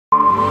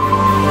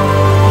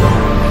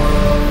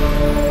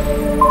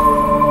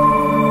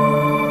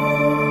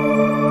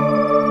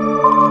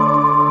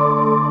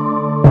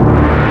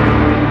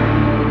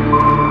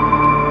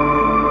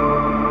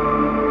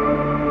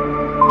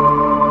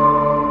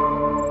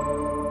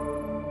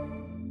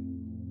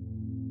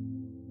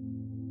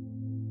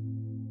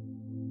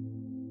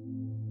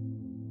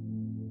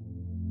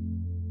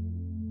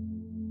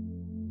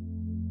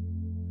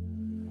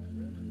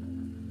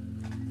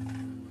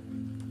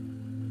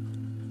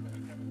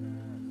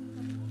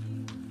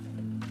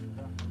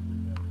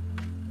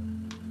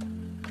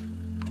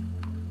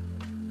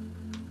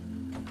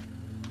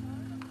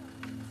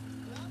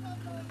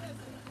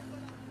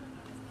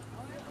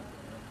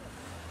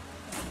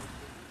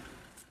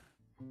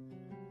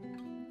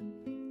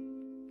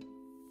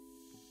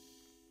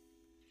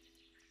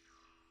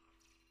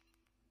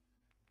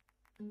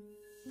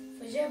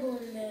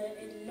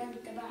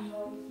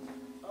تبعهم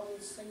أو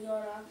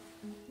السيارة،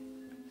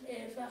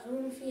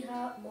 فأخذوني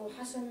فيها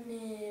وحسن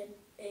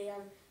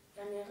يعني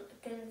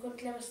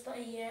كنت لابس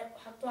طاقية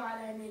وحطوها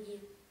على عيني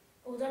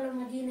وضلوا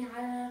مديني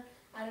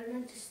على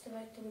المنتس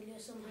تبعتهم اللي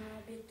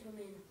اسمها بيت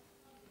رومينو.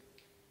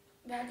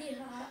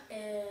 بعديها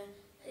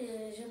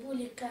جابوا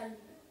لي كلب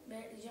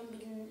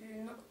جنب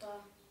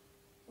النقطة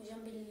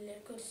وجنب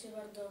الكرسي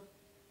برضه.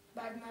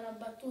 بعد ما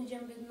ربطوه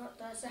جنب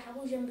النقطة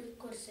سحبوه جنب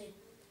الكرسي.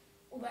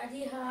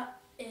 وبعديها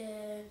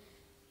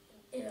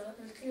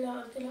قلت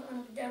له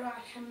أنا بدي أروح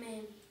على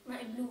الحمام، ما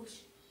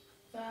قبلوش.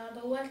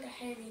 فدورت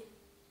حالي،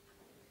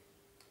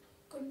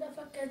 كنت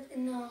أفكر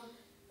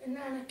إن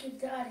أنا كيف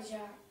بدي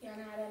أرجع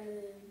يعني على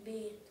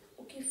البيت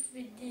وكيف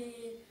بدي،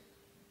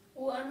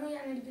 وأنا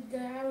يعني اللي بدي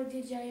أعود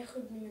يرجع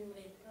ياخذني من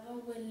وين.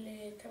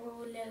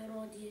 أول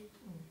راضية.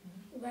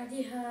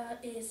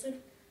 وبعديها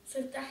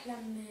صرت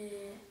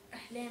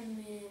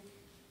أحلام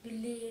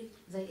بالليل.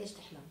 زي إيش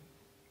تحلم؟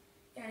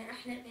 يعني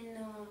أحلم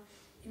إنه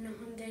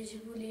هم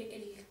يجيبوا لي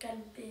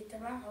الكلب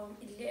تبعهم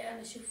اللي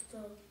أنا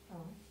شفته.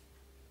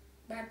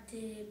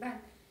 بعد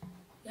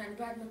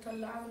ما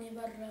طلعوني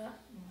برا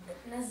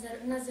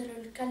نزلوا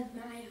الكلب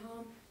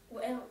معاهم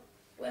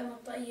وقاموا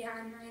الطاقية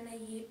عن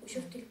عيني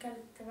وشفت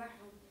الكلب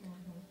تبعهم.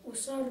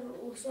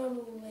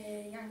 وصاروا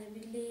يعني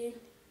بالليل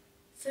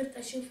صرت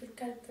أشوف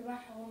الكلب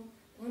تبعهم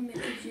وهم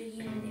كيف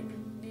جايين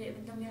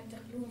بدهم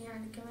يعتقلوني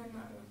يعني كمان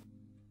مرة.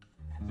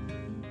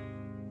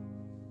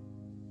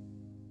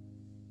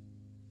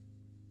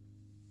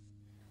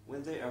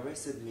 When they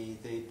arrested me,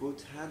 they put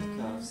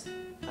handcuffs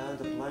and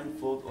a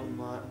blindfold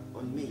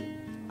on me.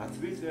 At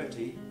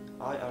 3:30,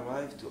 I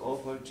arrived to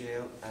Offer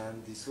jail and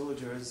the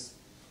soldiers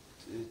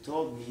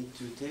told me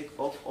to take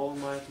off all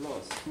my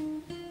clothes.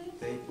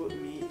 They put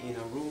me in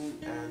a room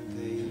and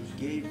they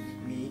gave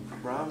me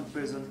brown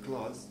prison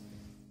clothes.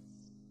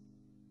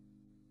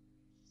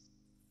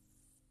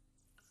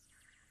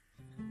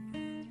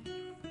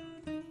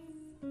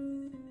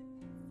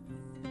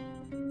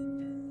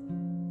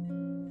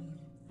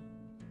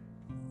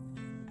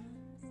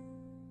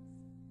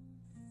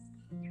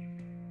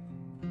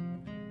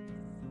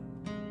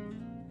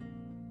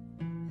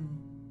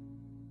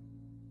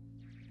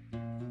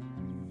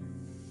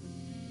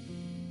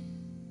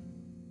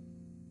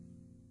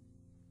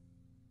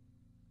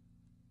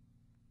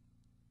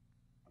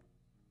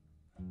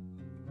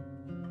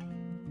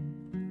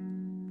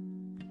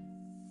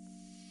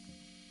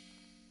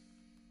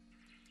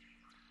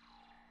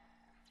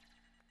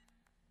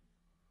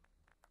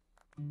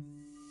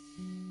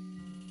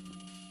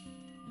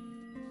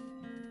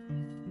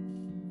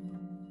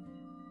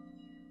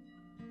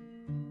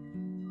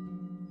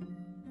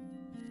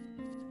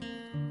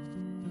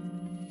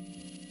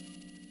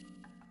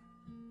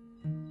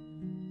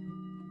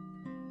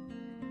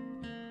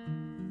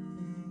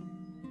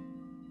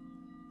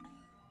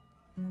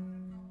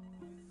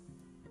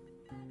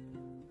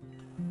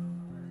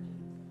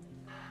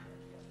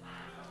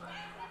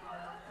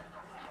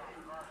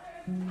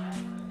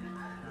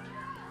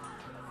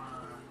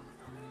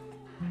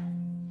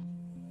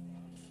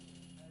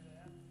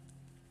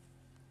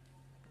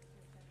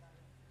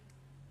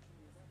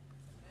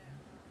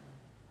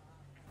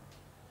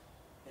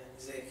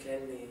 زي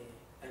كأني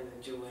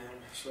أنا جوا يعني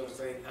محشور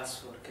زي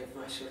الأسفر، كيف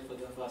محشور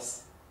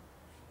بقفص،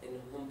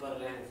 إنهم هم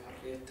برا يعني في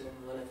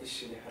حريتهم وأنا في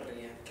الشيء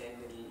حرية، يعني كأن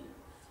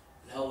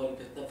الهواء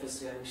اللي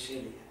بتنفسه يعني مش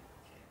إلي يعني.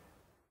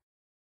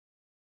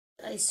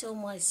 I saw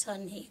my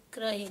son, he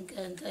crying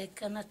and I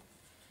cannot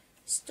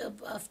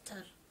stop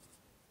after.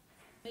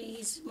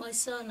 He's my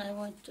son, I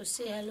want to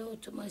say hello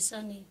to my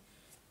son. He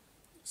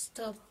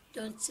stop,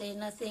 don't say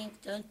nothing,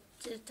 don't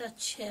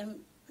touch him,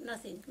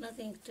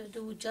 nothing to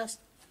do, just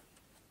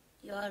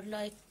you are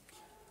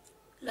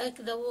like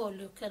the wall,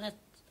 you cannot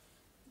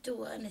do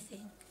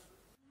anything.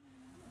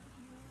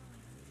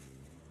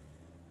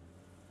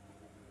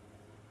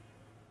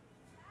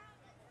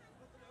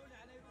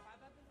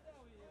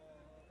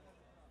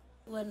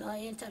 When I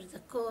entered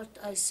the court,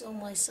 I saw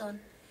my son.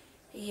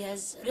 He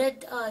has red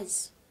eyes.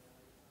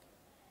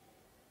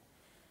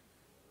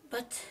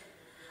 But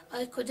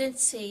I couldn't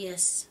say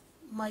yes.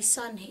 My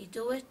son, he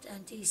do it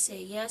and he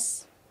say yes.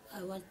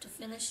 I want to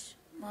finish.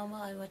 Mama,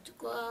 I want to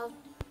go out.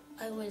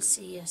 I will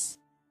say yes.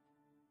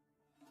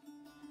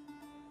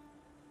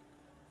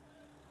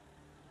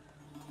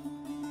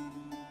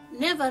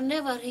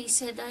 Never, he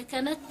said, I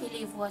cannot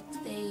believe what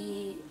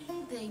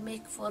they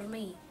make for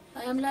me.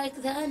 I am like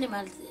the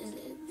animal.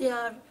 They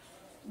are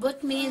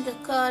put me in the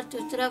car to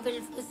travel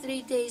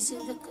 3 days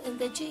in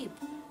the jeep.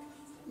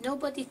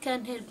 Nobody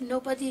can help.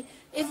 Nobody,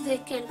 if they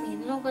kill me,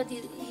 nobody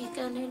he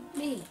can help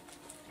me.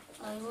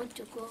 I want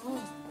to go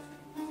home.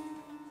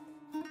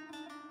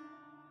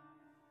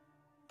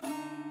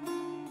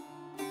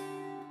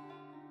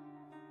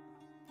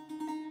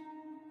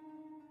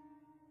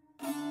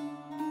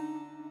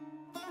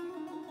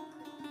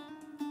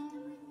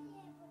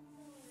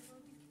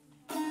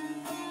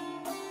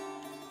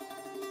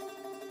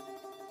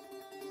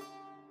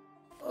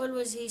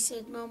 Always he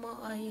said, Mama,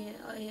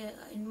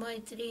 in my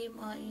dream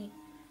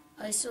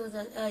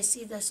I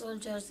see the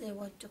soldiers, they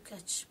want to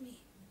catch me.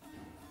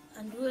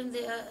 And when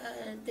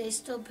they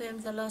stop him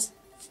the last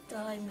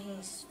time,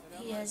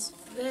 he has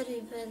very,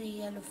 very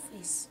yellow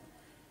face.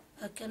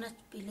 I cannot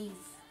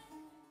believe.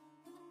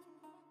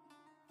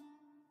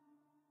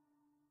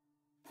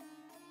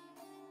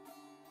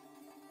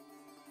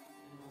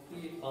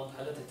 في بعض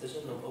حالات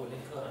التجنب او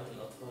الانكار عند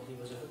الاطفال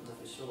اللي واجهتنا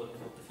في الشغل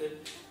انه الطفل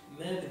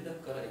ما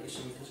بيتذكر اي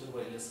شيء من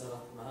التجربه اللي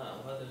صارت معه،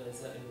 وهذا لا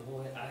يزال انه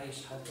هو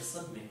عايش حاله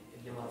الصدمه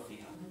اللي مر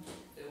فيها.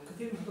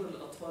 وكثير من هذول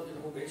الاطفال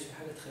انه هو بيعيش في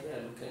حاله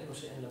خيال وكانه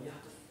شيء لم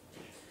يحدث.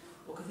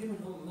 وكثير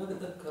منهم ما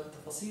بتذكر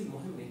تفاصيل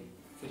مهمه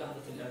في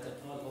لحظه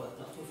الاعتقال او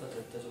اثناء طول فتره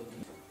التجربه.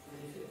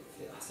 يعني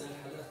في احسن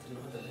الحالات انه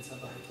هذا الانسان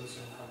راح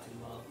يتوجه لحاله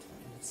المرض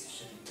النفسي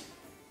الشديد.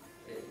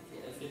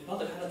 في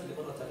بعض الحالات اللي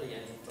مرت علي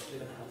يعني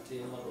تقريبا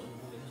حالتين مروا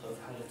انهم يدخلوا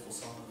في حاله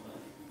فصام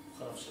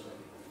وخرف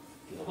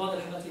شبابي. وبعض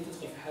الحالات اللي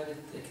تدخل في حاله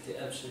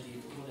اكتئاب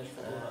شديد وهنا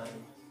الخطوره.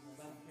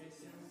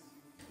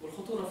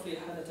 والخطوره في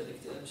حاله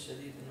الاكتئاب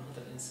الشديد انه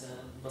هذا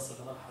الانسان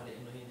بصل لمرحله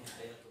انه ينهي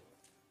حياته.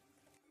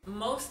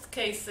 Most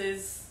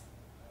cases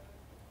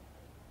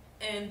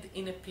end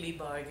in a plea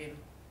bargain.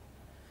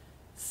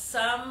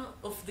 Some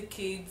of the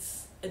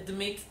kids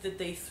admit that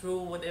they threw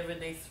whatever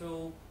they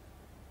threw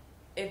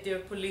at their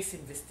police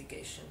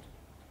investigation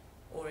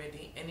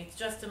already, and it's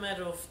just a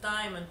matter of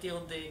time until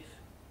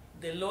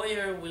the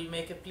lawyer will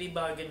make a plea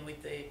bargain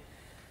with a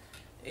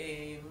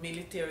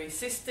military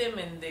system,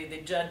 and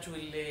the judge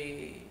will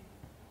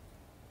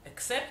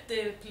accept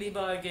the plea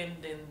bargain,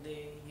 then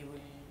he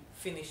will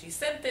finish his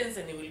sentence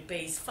and he will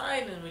pay his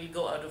fine and will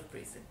go out of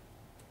prison.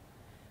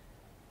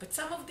 But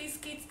some of these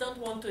kids don't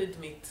want to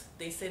admit.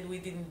 They said we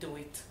didn't do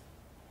it.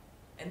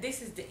 And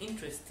this is the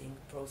interesting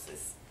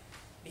process,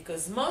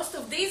 because most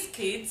of these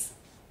kids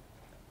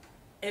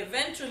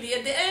eventually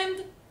at the end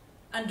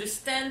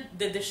understand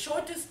that the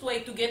shortest way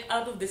to get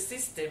out of the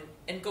system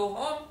and go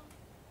home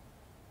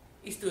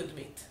is to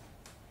admit.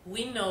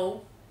 We know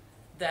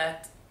that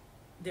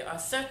there are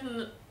certain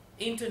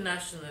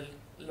international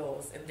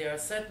laws and there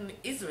are certain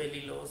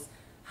Israeli laws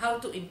how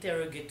to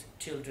interrogate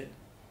children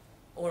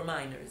or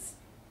minors,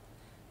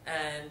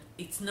 and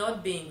it's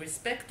not being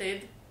respected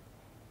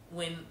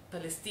when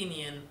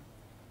Palestinian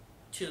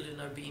children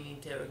are being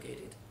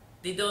interrogated.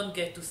 They don't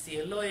get to see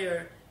a lawyer,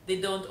 they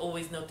don't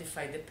always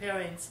notify the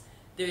parents,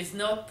 there is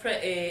not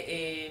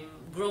a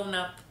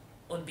grown-up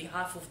on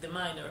behalf of the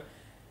minor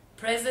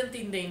present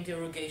in the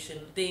interrogation.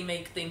 They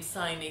make them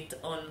sign it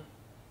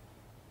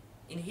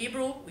in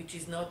Hebrew, which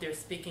is not their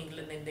speaking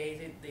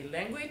the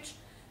language,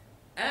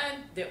 and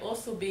they're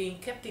also being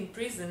kept in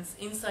prisons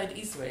inside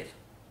Israel,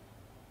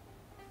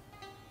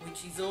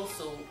 which is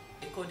also,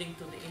 according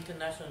to the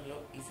international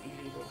law, is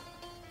illegal.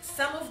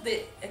 Some of the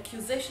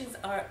accusations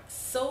are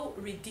so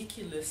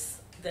ridiculous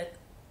that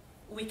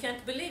we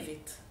can't believe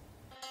it.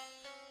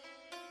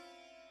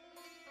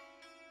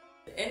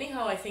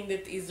 Anyhow, I think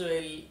that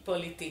Israel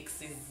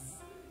politics is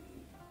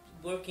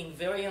working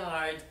very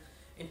hard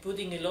and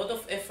putting a lot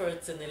of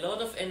efforts and a lot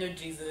of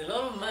energies and a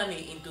lot of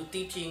money into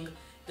teaching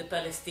the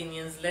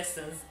Palestinians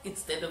lessons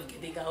instead of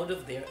getting out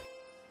of there.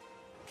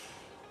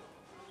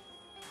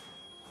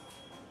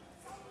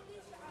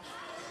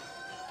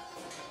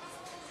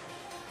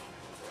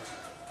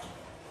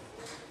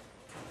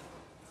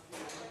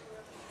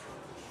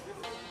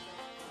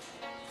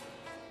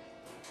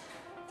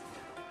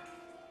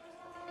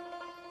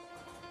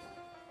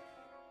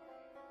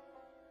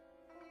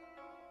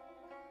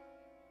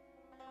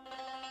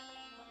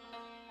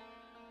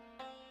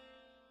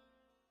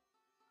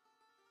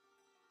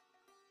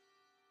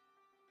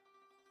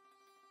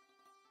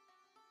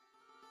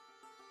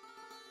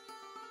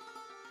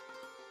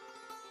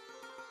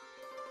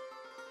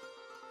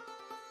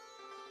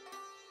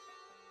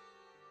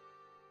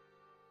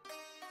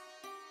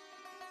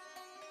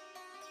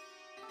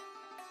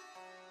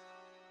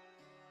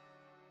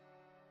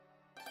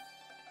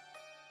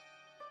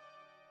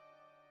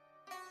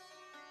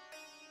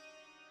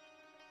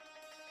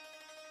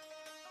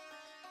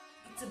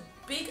 It's a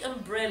big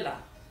umbrella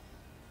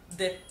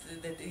that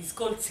is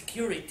called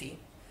security,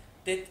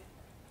 that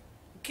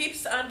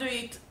keeps under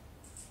it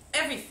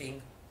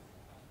everything.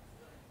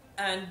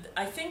 And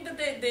I think that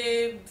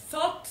the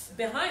thought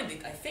behind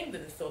it,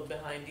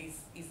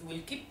 is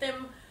will keep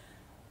them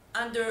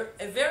under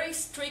a very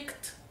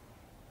strict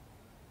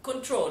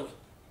control,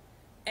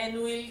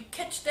 and will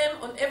catch them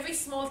on every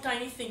small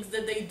tiny things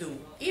that they do,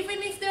 even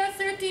if they are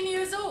 13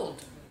 years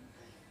old.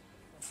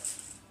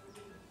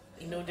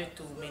 In order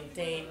to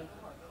maintain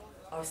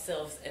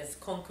ourselves as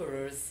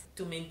conquerors,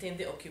 to maintain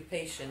the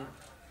occupation,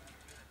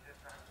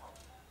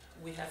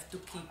 we have to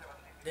keep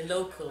the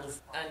locals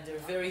under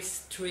very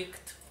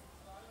strict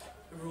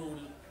rule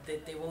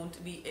that they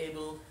won't be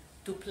able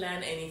to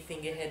plan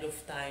anything ahead of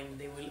time.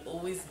 They will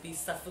always be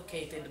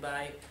suffocated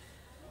by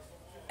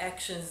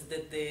actions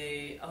that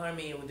the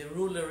army or the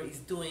ruler is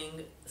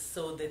doing,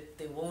 so that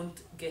they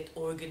won't get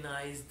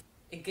organized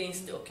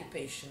against the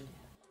occupation.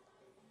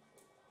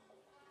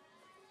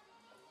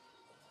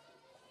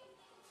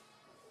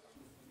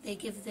 They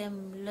give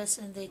them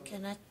lesson they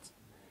cannot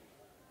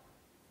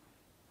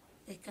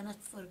They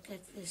cannot forget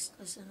this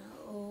lesson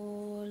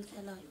all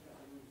their life.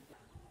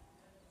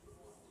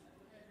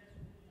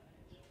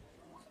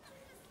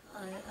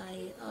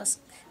 I ask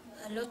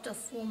a lot of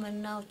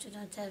women now to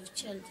not have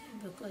children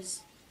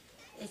because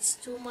it's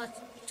too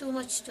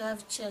much to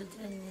have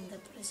children in the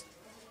prison.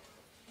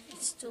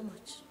 It's too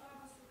much.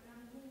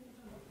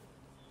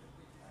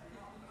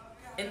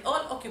 And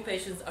all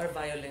occupations are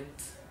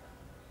violent.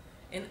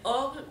 And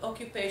all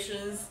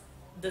occupations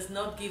does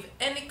not give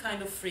any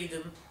kind of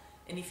freedom.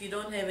 And if you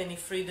don't have any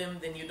freedom,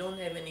 then you don't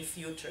have any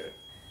future.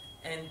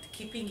 And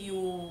keeping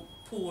you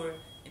poor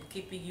and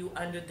keeping you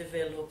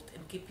underdeveloped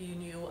and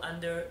keeping you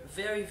under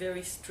very,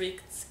 very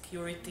strict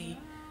security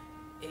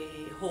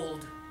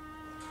hold.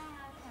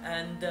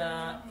 And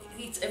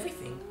it's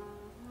everything.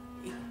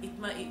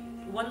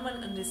 One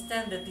must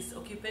understand that this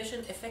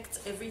occupation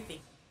affects everything.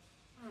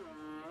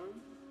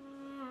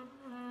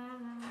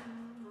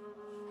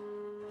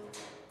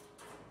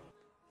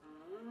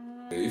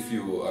 If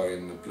you are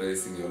in a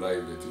place in your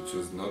life that you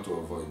choose not to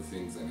avoid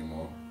things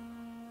anymore,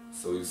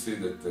 so you see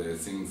that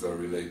things are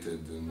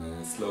related,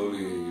 and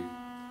slowly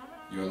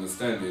you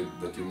understand it,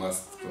 that you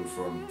must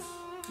confront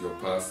your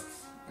past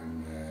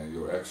and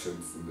your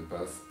actions in the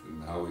past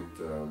and how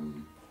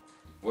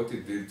what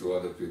it did to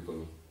other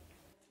people.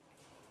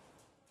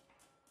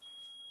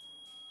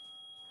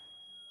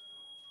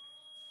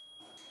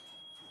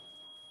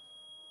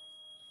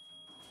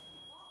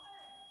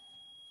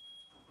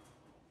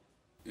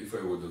 If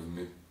I would have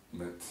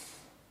met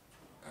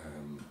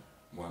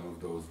one of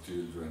those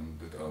children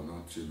that are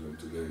not children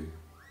today,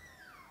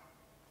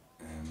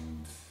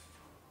 and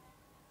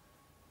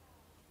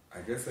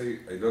I guess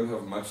I don't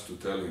have much to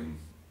tell him,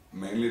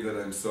 mainly that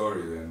I'm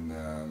sorry and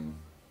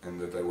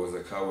that I was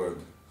a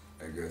coward,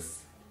 I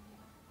guess.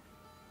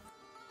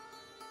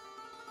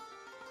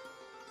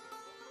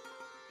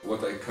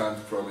 What I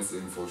can't promise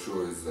him for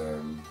sure is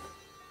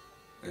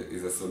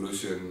a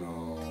solution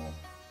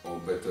or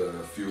better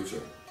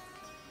future.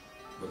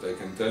 But I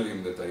can tell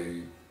him that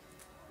I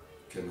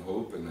can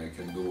hope and I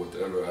can do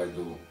whatever I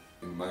do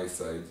in my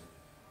side,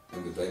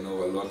 and that I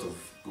know a lot of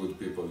good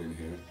people in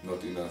here,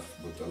 not enough,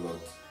 but a lot.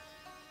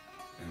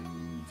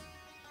 And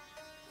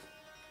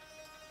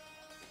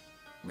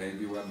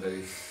maybe one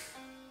day